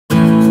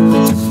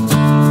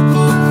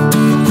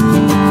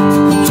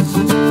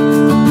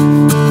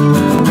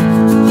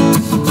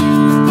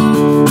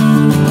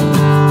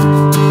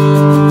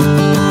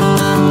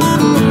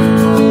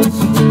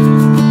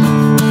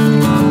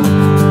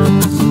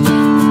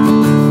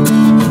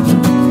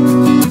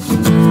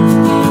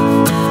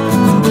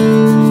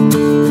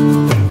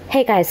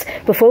Hey guys,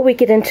 before we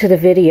get into the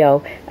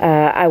video,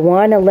 I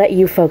want to let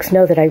you folks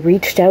know that I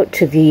reached out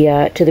to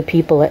the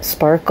people at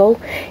Sparkel,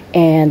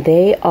 and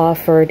they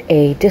offered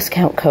a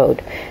discount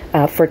code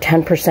for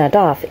 10%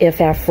 off.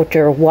 If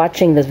after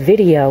watching this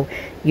video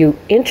you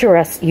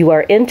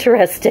are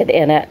interested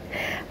in it,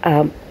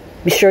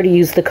 be sure to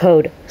use the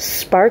code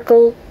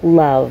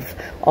SPARKLELOVE,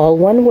 all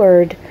one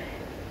word.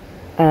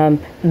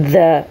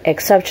 The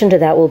exception to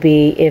that will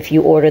be if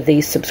you order the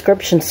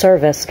subscription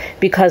service,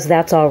 because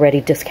that's already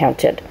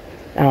discounted.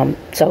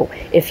 So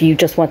if you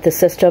just want the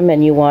system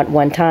and you want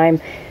one time,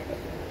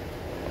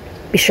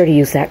 be sure to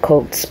use that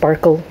code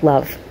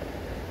SPARKLELOVE.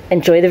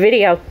 Enjoy the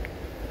video.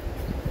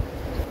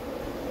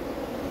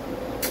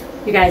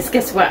 You guys,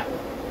 guess what?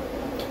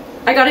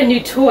 I got a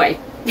new toy.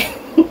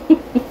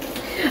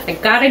 I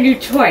got a new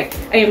toy.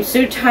 I am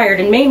so tired.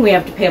 In Maine, we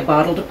have to pay a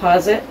bottle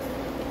deposit.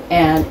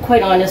 And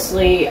quite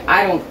honestly,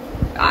 I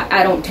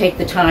don't take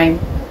the time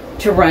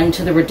to run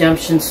to the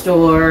redemption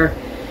store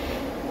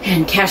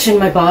and cash in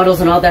my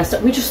bottles and all that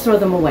stuff. We just throw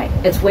them away.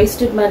 It's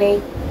wasted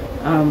money.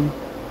 And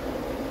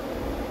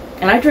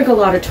I drink a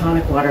lot of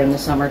tonic water in the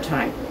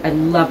summertime. I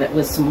love it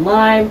with some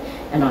lime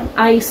and on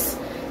ice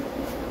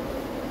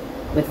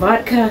with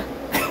vodka.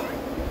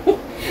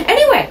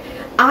 Anyway,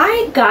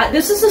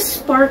 this is a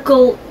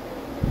Sparkel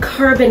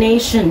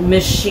carbonation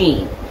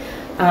machine.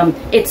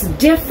 It's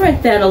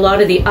different than a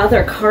lot of the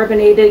other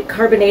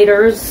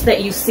carbonators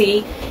that you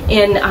see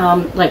in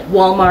like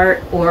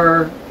Walmart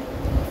or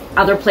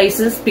other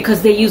places,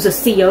 because they use a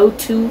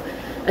CO2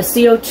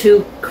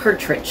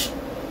 cartridge.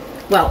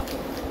 Well,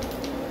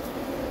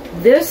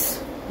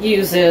 this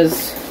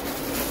uses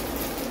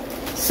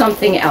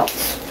something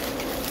else.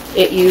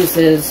 It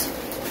uses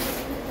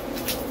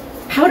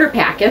powder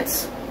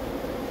packets,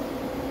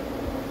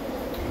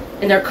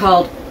 and they're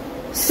called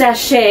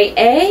Sachet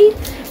A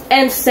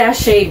and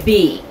Sachet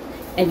B,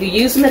 and you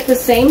use them at the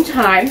same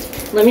time.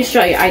 Let me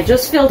show you. I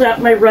just filled up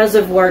my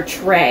reservoir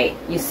tray.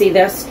 You see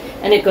this?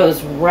 And it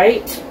goes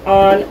right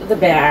on the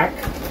back.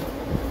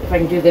 If I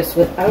can do this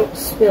without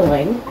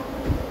spilling.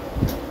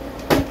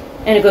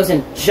 And it goes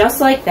in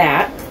just like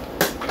that.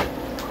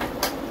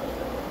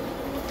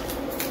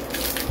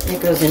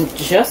 It goes in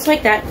just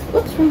like that.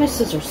 Whoops, where are my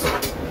scissors?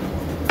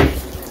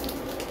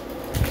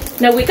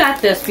 Now we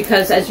got this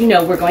because, as you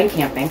know, we're going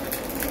camping.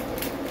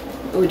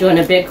 We're doing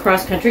a big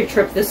cross-country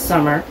trip this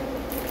summer.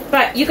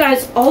 But you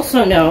guys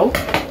also know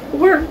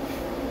we're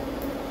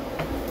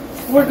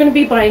going to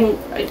be buying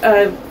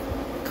a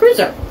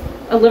cruiser,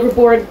 a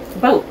liverboard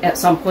boat at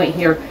some point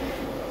here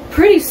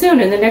pretty soon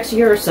in the next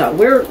year or so.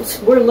 We're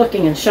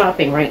looking and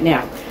shopping right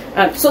now.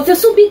 So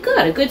this will be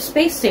good, a good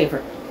space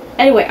saver.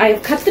 Anyway, I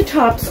have cut the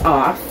tops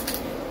off,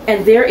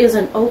 and there is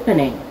an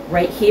opening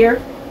right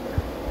here.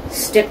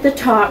 Stick the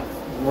top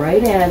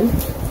right in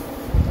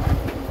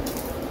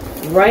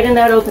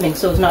that opening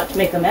so as not to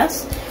make a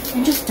mess,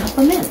 and just dump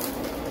them in.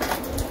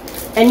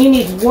 And you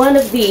need one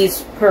of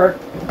these per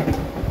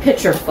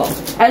pitcher full.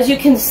 As you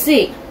can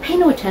see, pay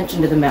no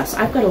attention to the mess.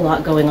 I've got a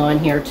lot going on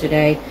here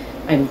today.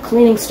 I'm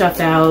cleaning stuff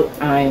out.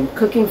 I'm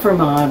cooking for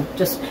Mom.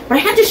 But I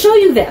had to show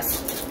you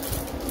this.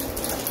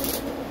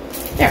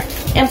 There,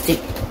 empty.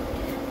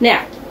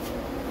 Now,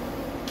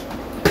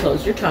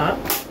 close your top.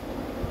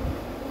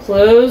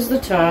 Close the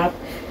top.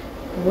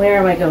 Where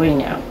am I going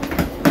now?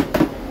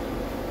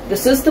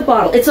 This is the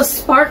bottle. It's a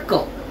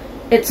Sparkel.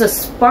 It's a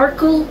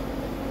Sparkel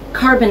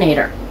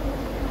Carbonator.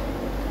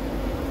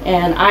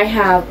 And I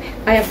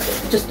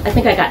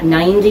think I got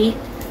 90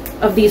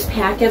 of these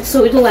packets,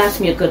 so it'll last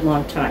me a good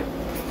long time.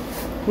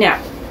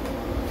 Now,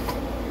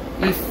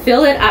 you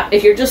fill it up.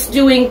 If you're just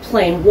doing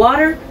plain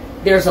water,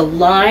 there's a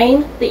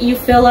line that you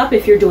fill up.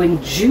 If you're doing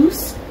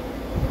juice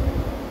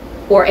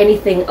or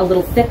anything a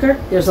little thicker,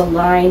 there's a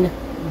line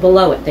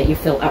below it that you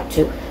fill up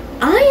to.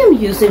 I am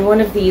using one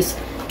of these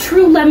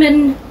True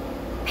Lemon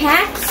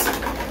packs.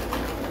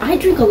 I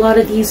drink a lot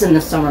of these in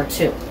the summer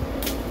too.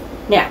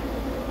 Now,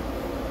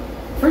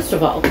 first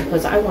of all,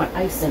 because I want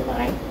ice in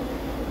mine,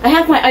 I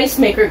have my ice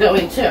maker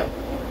going too.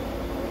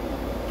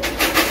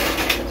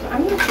 So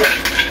I'm going to put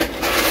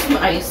some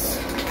ice.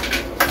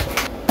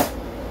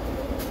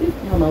 Ooh,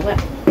 now I'm all wet.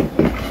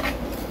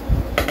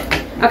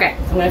 Okay,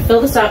 I'm going to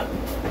fill this up.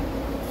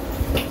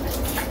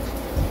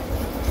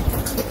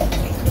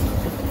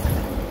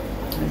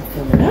 I'm going to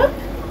fill it up.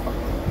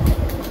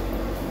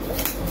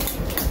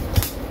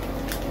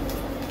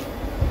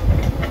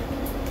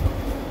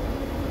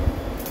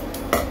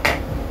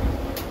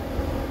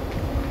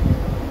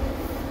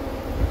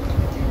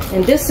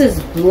 And this is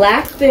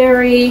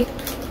blackberry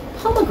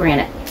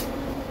pomegranate.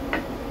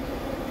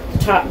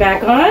 Top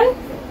back on.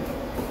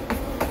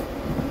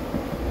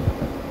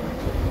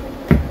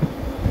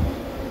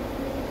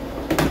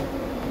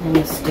 And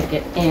you stick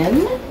it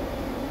in.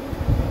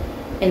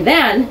 And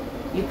then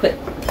you put,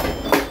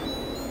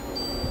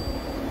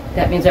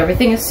 that means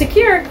everything is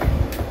secure.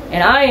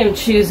 And I am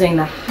choosing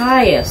the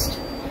highest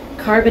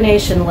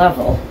carbonation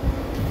level.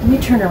 Let me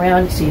turn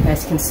around so you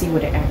guys can see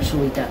what it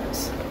actually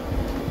does.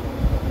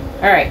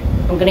 All right,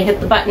 I'm gonna hit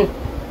the button.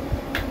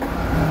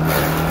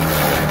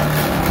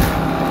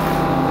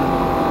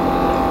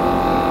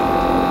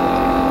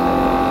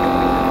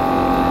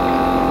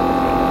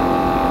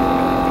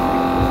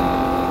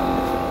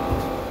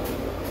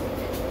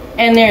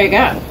 And there you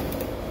go.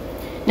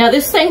 Now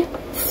this thing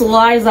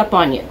flies up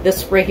on you.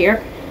 This right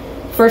here.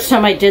 First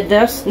time I did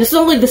this. This is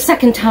only the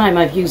second time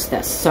I've used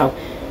this. So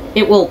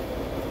it will,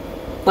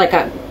 like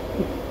a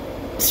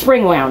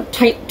spring wound,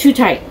 tight, too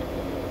tight.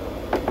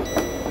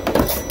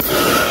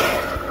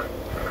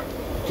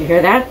 Did you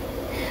hear that?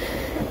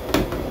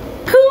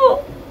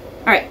 Cool.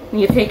 Alright,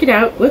 you take it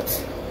out.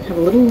 Whoops. Have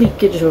a little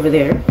leakage over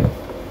there.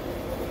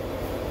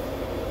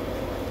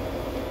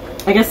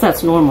 I guess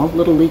that's normal,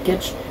 little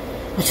leakage.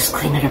 I'll just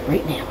clean it up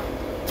right now.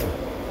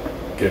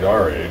 At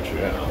our age,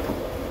 yeah.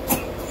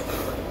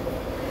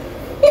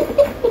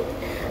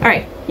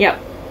 Alright, yep.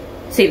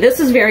 See, this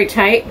is very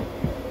tight,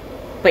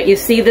 but you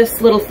see this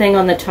little thing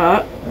on the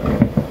top?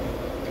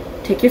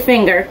 Take your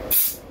finger,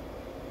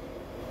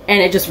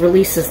 and it just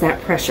releases that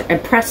pressure,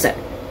 and press it.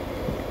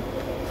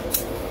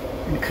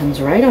 And it comes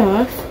right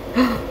off.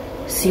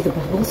 See the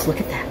bubbles? Look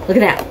at that. Look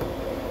at that.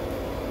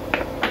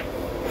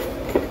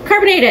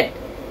 Carbonated!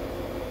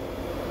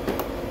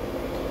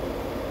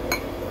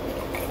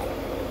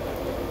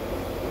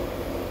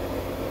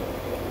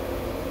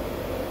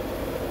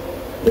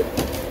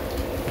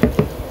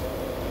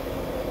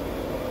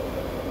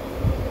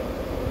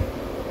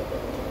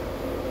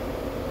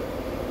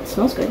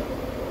 Smells good.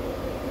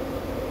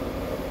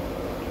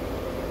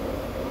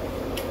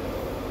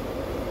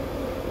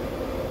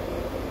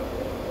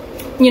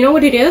 You know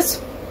what it is?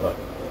 What?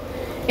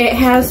 It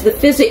has the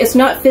fizzy. It's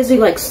not fizzy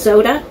like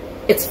soda.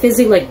 It's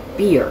fizzy like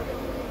beer.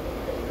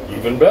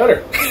 Even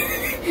better.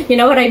 You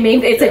know what I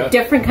mean? It's a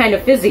different kind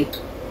of fizzy.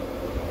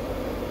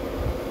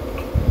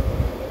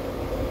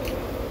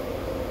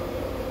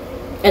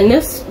 And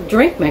this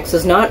drink mix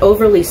is not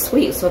overly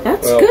sweet, so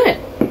that's good.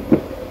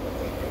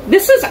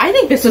 I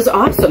think this is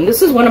awesome.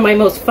 This is one of my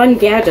most fun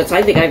gadgets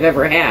I think I've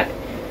ever had.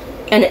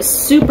 And it's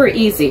super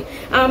easy.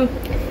 Hi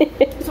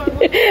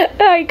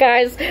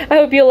guys, I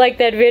hope you liked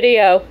that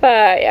video.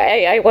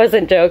 I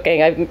wasn't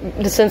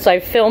joking. Since I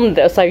filmed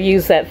this, I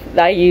use the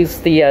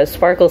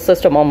Sparkel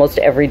system almost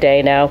every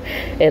day now.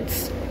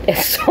 It's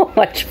so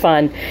much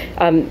fun.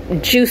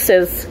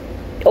 Juices,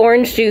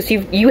 orange juice.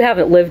 You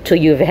haven't lived till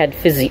you've had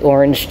fizzy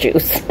orange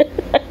juice.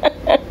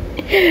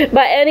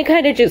 But any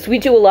kind of juice. We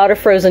do a lot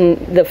of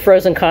the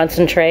frozen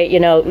concentrate, you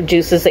know,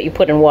 juices that you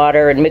put in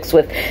water and mix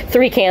with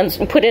 3 cans,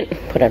 put in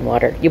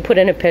water. You put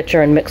in a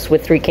pitcher and mix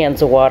with 3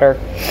 cans of water.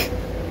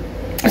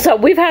 So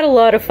we've had a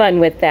lot of fun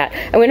with that.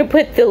 I'm going to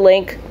put the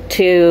link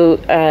to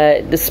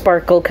the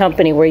Sparkel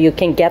company where you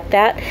can get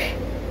that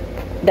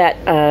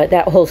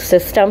whole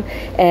system.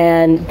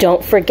 And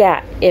don't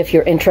forget, if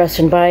you're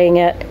interested in buying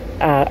it,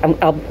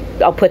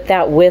 I'll put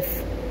that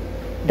with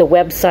the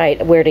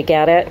website where to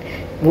get it.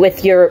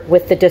 With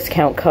the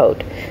discount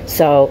code.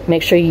 So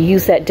make sure you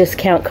use that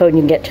discount code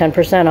and you can get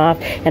 10%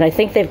 off. And I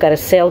think they've got a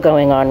sale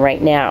going on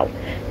right now.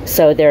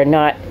 So they're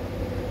not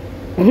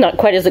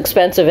quite as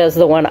expensive as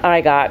the one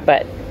I got,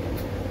 but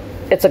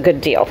it's a good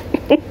deal.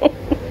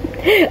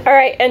 All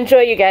right,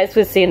 enjoy you guys.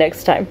 We'll see you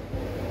next time.